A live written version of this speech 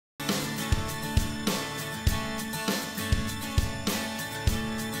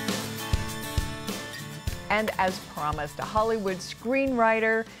And as promised, a Hollywood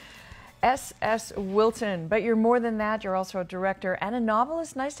screenwriter, S.S. Wilson. But you're more than that. You're also a director and a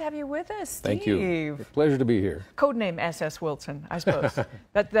novelist. Nice to have you with us, Steve. Thank you. It's a pleasure to be here. Codename S.S. Wilson, I suppose.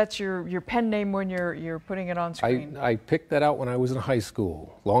 That's your pen name when you're putting it on screen. I picked that out when I was in high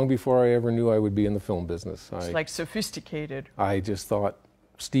school, long before I ever knew I would be in the film business. It's like sophisticated. I just thought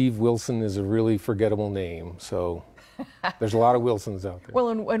Steve Wilson is a really forgettable name, so there's a lot of Wilsons out there. Well,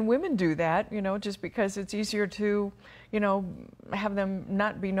 and women do that, you know, just because it's easier to, you know, have them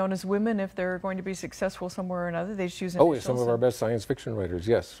not be known as women if they're going to be successful somewhere or another. They choose initials. Oh, yeah, some of our best science fiction writers,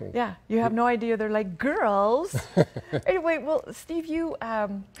 yes. Yeah, you have no idea. They're like girls. Anyway, well, Steve,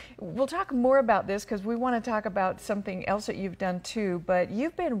 we'll talk more about this because we want to talk about something else that you've done too, but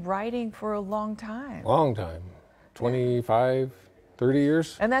you've been writing for a long time. Long time, 25, 30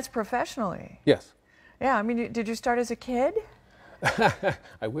 years. And that's professionally. Yes. Yeah, I mean, did you start as a kid?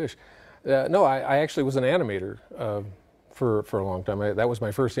 I wish. No, I actually was an animator for a long time. That was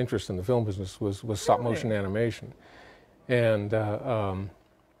my first interest in the film business, was stop motion animation. And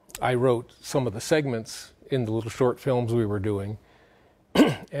I wrote some of the segments in the little short films we were doing.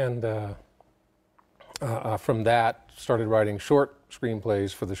 And from that, started writing short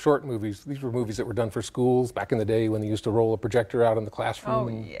screenplays for the short movies. These were movies that were done for schools back in the day when they used to roll a projector out in the classroom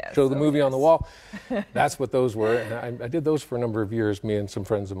and show the movie on the wall. That's what those were. And I did those for a number of years, me and some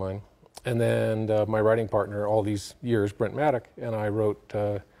friends of mine. And then my writing partner all these years, Brent Maddock, and I wrote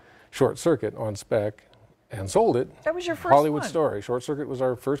Short Circuit on spec and sold it. That was your first Hollywood one. Story. Short Circuit was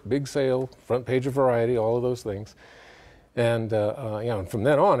our first big sale, front page of Variety, all of those things. And yeah, and from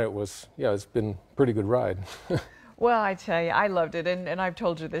then on, it's been a pretty good ride. Well, I tell you, I loved it, and I've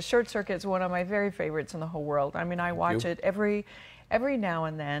told you this. Short Circuit is one of my very favorites in the whole world. I mean, I watch it every now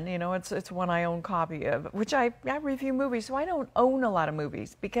and then. You know, it's one I own a copy of, which I review movies, so I don't own a lot of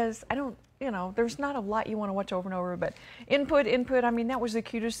movies because I don't, you know, there's not a lot you want to watch over and over. But Input, I mean, that was the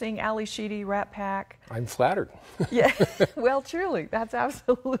cutest thing. Ali Sheedy, Rat Pack. I'm flattered. Yeah, well, truly, that's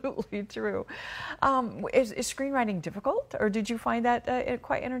absolutely true. Is screenwriting difficult, or did you find that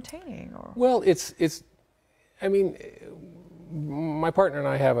quite entertaining? Or? Well, I mean, my partner and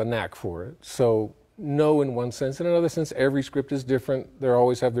I have a knack for it. So, no, in one sense. In another sense, every script is different. They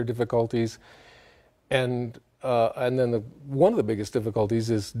always have their difficulties. And then one of the biggest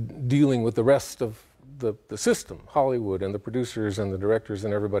difficulties is dealing with the rest of the system, Hollywood and the producers and the directors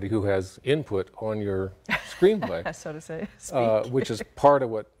and everybody who has input on your screenplay. So to say. Which is part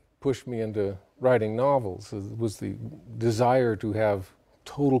of what pushed me into writing novels, was the desire to have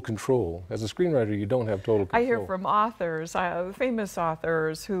total control. As a screenwriter, you don't have total control. I hear from authors, famous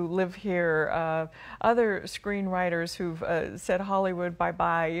authors who live here, other screenwriters who've said Hollywood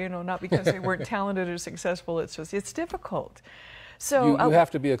bye-bye, you know, not because they weren't talented or successful, it's just, it's difficult. So you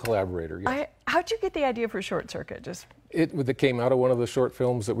have to be a collaborator. Yes. How'd you get the idea for Short Circuit? It came out of one of the short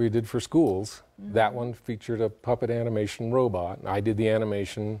films that we did for schools. Mm-hmm. That one featured a puppet animation robot. I did the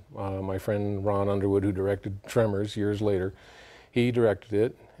animation. My friend Ron Underwood, who directed Tremors years later, he directed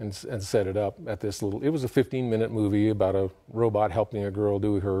it and set it up at this it was a 15-minute movie about a robot helping a girl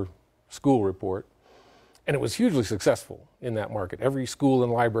do her school report. And it was hugely successful in that market. Every school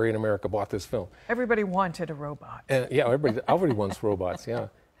and library in America bought this film. Everybody wanted a robot. And, yeah, everybody wants robots, yeah.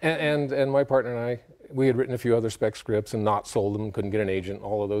 And my partner and I, we had written a few other spec scripts and not sold them, couldn't get an agent,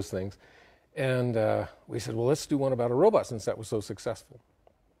 all of those things. And we said, well, let's do one about a robot since that was so successful.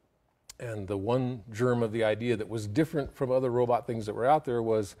 And the one germ of the idea that was different from other robot things that were out there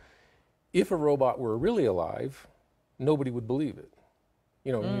was, if a robot were really alive, nobody would believe it.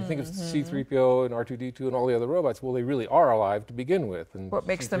 You know, when you think of C-3PO and R2-D2 and all the other robots, well, they really are alive to begin with. And what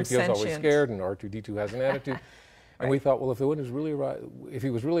makes them C-3PO is always scared, and R2-D2 has an attitude. And we thought, well, if he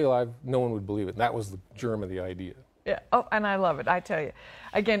was really alive, no one would believe it. And that was the germ of the idea. Yeah. Oh, and I love it. I tell you,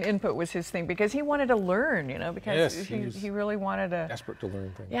 again, Input was his thing because he wanted to learn. You know, because he really wanted to. Desperate to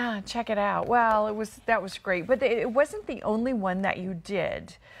learn things. Yeah, check it out. Well, that was great, but it wasn't the only one that you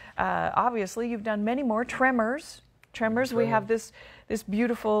did. Obviously, you've done many more. Tremors. We have this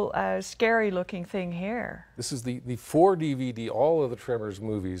beautiful, scary-looking thing here. This is the 4-DVD, all of the Tremors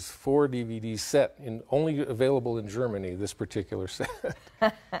movies, 4-DVD set, only available in Germany, this particular set.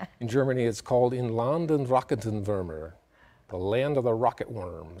 In Germany, it's called In Landen Rocketenwürmer, the land of the rocket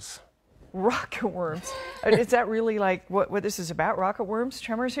worms. Rocket worms. Is that really like what this is about, rocket worms,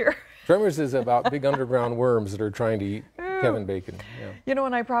 Tremors here? Tremors is about big underground worms that are trying to eat Kevin Bacon. Yeah. You know,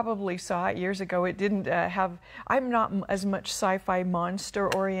 when I probably saw it years ago, it didn't I'm not as much sci-fi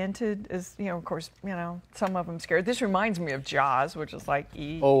monster oriented as, you know, of course, you know, some of them scared. This reminds me of Jaws, which is like,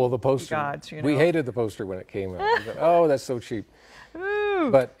 oh, well, the poster. Gods, you know. We hated the poster when it came out. We thought, oh, that's so cheap. Ooh,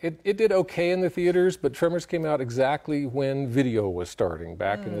 But it did okay in the theaters, but Tremors came out exactly when video was starting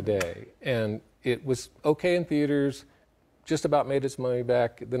back in the day. And it was okay in theaters, just about made its money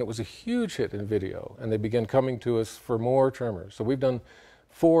back. Then it was a huge hit in video, and they began coming to us for more Tremors. So we've done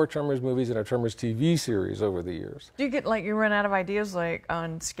 4 Tremors movies and a Tremors TV series over the years. Do you get, like, you run out of ideas, like,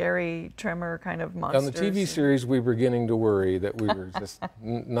 on scary Tremor kind of monsters? On the TV series, we were beginning to worry that we were just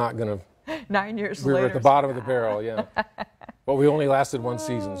not going to... 9 years we later. were at the bottom of the barrel, yeah. But we only lasted 1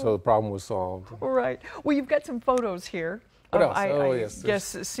 season, so the problem was solved. Right. Well, you've got some photos here. What else? Yes.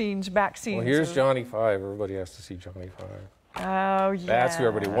 Guess scenes, back scenes. Well, here's Johnny 5. Everybody has to see Johnny 5. Oh, yeah. That's who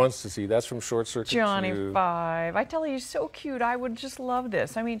everybody wants to see. That's from Short Circuit 2. Johnny 5. I tell you, he's so cute. I would just love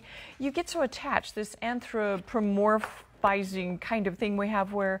this. I mean, you get so attached, this anthropomorphizing kind of thing we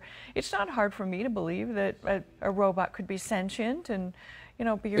have where it's not hard for me to believe that a robot could be sentient and, you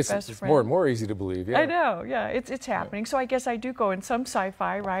know, be your best friend. It's more and more easy to believe, yeah. I know, yeah, it's happening. So I guess I do go in some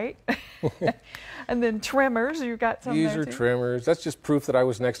sci-fi, right? And then Tremors, you got some These there are too? Tremors. That's just proof that I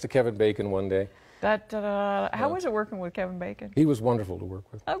was next to Kevin Bacon one day. How was it working with Kevin Bacon? He was wonderful to work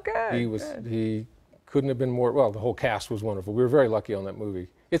with. Oh, good. He couldn't have been more, well, the whole cast was wonderful. We were very lucky on that movie.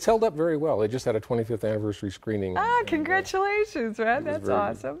 It's held up very well. They just had a 25th anniversary screening. Congratulations, man. That's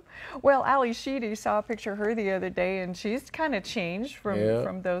awesome. Well, Ali Sheedy, saw a picture of her the other day, and she's kind of changed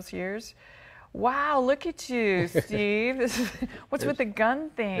from those years. Wow, look at you, Steve. What's with the gun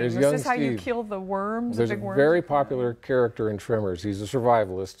thing? Is this how you kill the worms? There's a very popular character in Tremors. He's a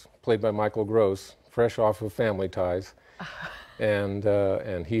survivalist, played by Michael Gross, fresh off of Family Ties. And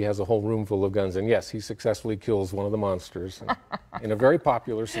he has a whole room full of guns. And yes, he successfully kills one of the monsters in a very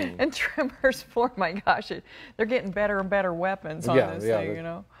popular scene. And Tremors 4, my gosh, they're getting better and better weapons on this thing, you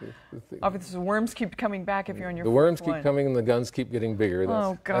know. Obviously, the worms keep coming back if you're on your The worms keep coming and the guns keep getting bigger.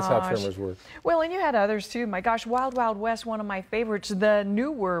 That's how Tremors work. Well, and you had others too. My gosh, Wild Wild West, one of my favorites, the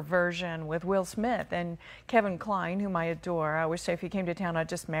newer version with Will Smith and Kevin Kline, whom I adore. I always say if he came to town, I'd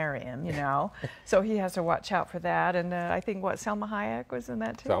just marry him, you know. So he has to watch out for that. And I think, Salma Hayek was in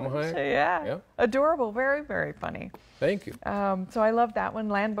that too. Salma Hayek? Yeah. Adorable. Very, very funny. Thank you. So I love that one.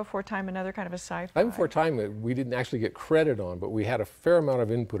 Land Before Time, another kind of a sci-fi. Land Before Time, we didn't actually get credit on, but we had a fair amount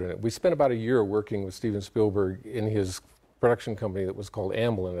of input in it. We spent about a year working with Steven Spielberg in his production company that was called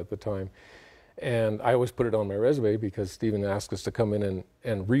Amblin at the time. And I always put it on my resume because Steven asked us to come in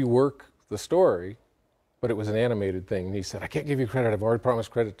and rework the story, but it was an animated thing. And he said, I can't give you credit. I've already promised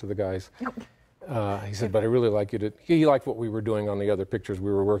credit to the guys. He said, but I really like you to... He liked what we were doing on the other pictures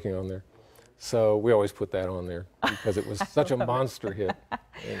we were working on there. So we always put that on there because it was such a monster hit.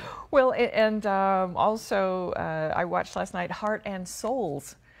 Well, and also I watched last night Heart and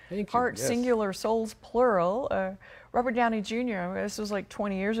Souls. Heart, yes. Singular, Souls, plural. Robert Downey Jr., this was like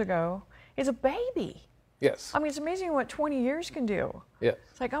 20 years ago, is a baby. Yes. I mean, it's amazing what 20 years can do. Yes.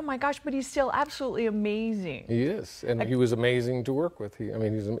 It's like, oh my gosh, but he's still absolutely amazing. He is, and he was amazing to work with.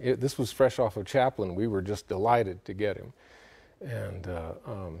 This was fresh off of Chaplin. We were just delighted to get him. And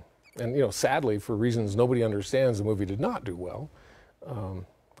you know, sadly, for reasons nobody understands, the movie did not do well.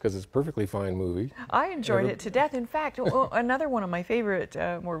 Because it's a perfectly fine movie. I enjoyed it to death. In fact, another one of my favorite,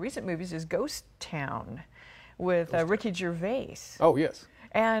 more recent movies is Ghost Town with Ricky Gervais. Oh, yes.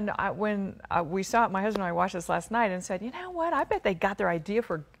 And when we saw it, my husband and I watched this last night and said, you know what, I bet they got their idea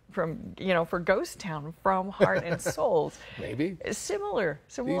for Ghost Town from Heart and Souls. Maybe. Similar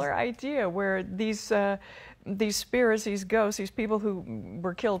idea where these spirits, these ghosts, these people who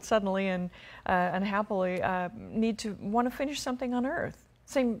were killed suddenly and unhappily want to finish something on Earth.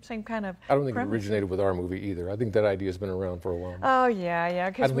 Same kind of I don't think premise. It originated with our movie either. I think that idea has been around for a while. Oh, yeah,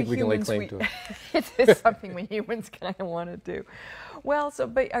 because we can lay claim to it. It's something we humans kind of want to do. Well,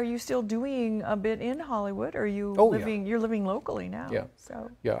 but are you still doing a bit in Hollywood? Or are you living? Yeah. You're living locally now. Yeah. So.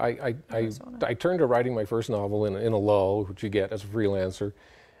 Yeah, I turned to writing my first novel in a lull, which you get as a freelancer,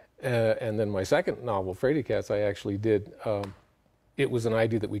 and then my second novel, Fraidy Cats, I actually did. It was an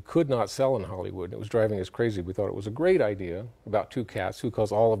idea that we could not sell in Hollywood. It was driving us crazy. We thought it was a great idea about two cats who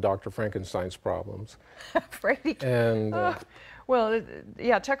cause all of Dr. Frankenstein's problems. Fraidy Cats. And well,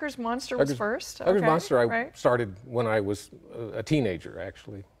 yeah, Tucker's Monster was first. Tucker's Monster I started when I was a teenager,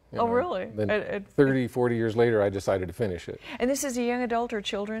 actually. Really? Then 30, 40 years later, I decided to finish it. And this is a young adult or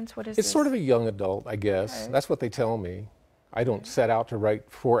children's? What is this? It's sort of a young adult, I guess. Okay. That's what they tell me. I don't set out to write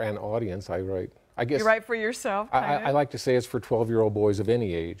for an audience. I write... I guess you write for yourself. I like to say it's for 12-year-old boys of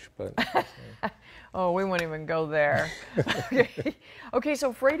any age, but. Oh, we won't even go there. Okay.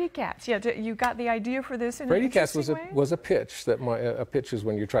 So Fraidy Cats. Yeah, you got the idea for this in an interesting way? was a pitch. A pitch is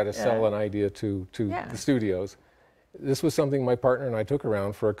when you try to sell an idea to the studios, this was something my partner and I took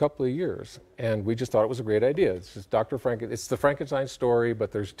around for a couple of years, and we just thought it was a great idea. It's just it's the Frankenstein story,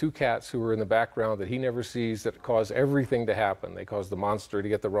 but there's two cats who are in the background that he never sees that cause everything to happen. They cause the monster to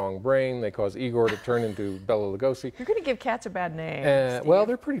get the wrong brain. They cause Igor to turn into Bela Lugosi. You're going to give cats a bad name. Well,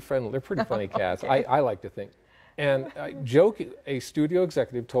 they're pretty friendly. They're pretty funny cats. Okay. I like to think. And a studio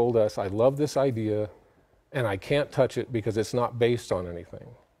executive told us, I love this idea, and I can't touch it because it's not based on anything.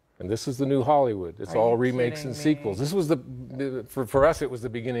 And this is the new Hollywood. It's all remakes and sequels. This was for us, it was the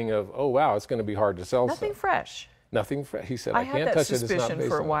beginning of, oh, wow, it's going to be hard to sell Nothing stuff. fresh. Nothing fresh. He said, I can't touch it. It's not based on it. I had that suspicion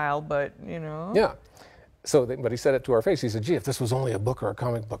for a while, but, you know. Yeah. So, but he said it to our face. He said, gee, if this was only a book or a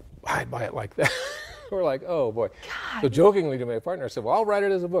comic book, I'd buy it like that. We're like, oh, boy. God. So jokingly to my partner, I said, well, I'll write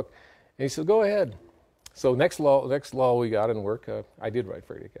it as a book. And he said, go ahead. So next law we got in work, I did write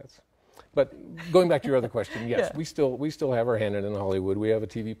Fraidy Cats. But going back to your other question, yes, yeah. we still have our hand in Hollywood. We have a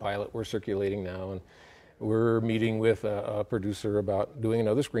TV pilot we're circulating now, and we're meeting with a producer about doing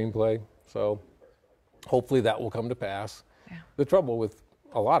another screenplay. So hopefully that will come to pass. Yeah. The trouble with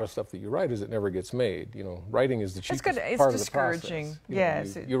a lot of stuff that you write is it never gets made. You know, writing is the cheapest part of the process. It's discouraging.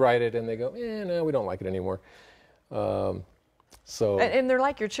 Yes. You write it and they go, no, we don't like it anymore. And they're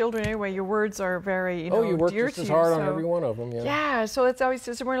like your children anyway. Your words are very, you work dear just to as you. hard on every one of them. Yeah. Yeah. So it's always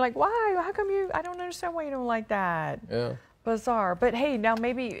just we're like, why? How come you? I don't understand why you don't like that. Yeah. Bizarre. But hey, now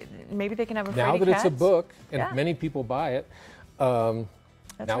maybe they can have a Fraidy Now that Cats. it's a book and many people buy it.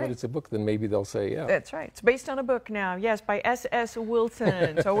 That it's a book, then maybe they'll say, yeah. That's right. It's based on a book now. Yes, by S.S.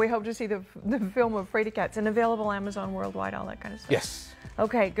 Wilson. So we hope to see the film of Fraidy Cats and available Amazon worldwide, all that kind of stuff. Yes.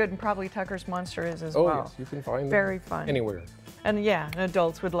 Okay, good. And probably Tucker's Monster is as well. Oh, yes. You can find them very fun. Anywhere. And yeah,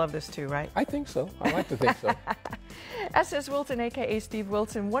 adults would love this too, right? I think so. I like to think so. S.S. Wilson, a.k.a. Steve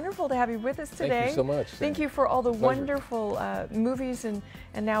Wilson. Wonderful to have you with us today. Thank you so much. Thank you for all the wonderful movies and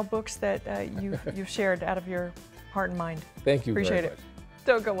now books that you've shared out of your heart and mind. Thank you Appreciate very much. it.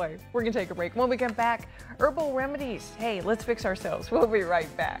 Don't go away. We're going to take a break. When we come back, herbal remedies. Hey, let's fix ourselves. We'll be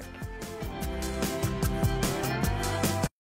right back.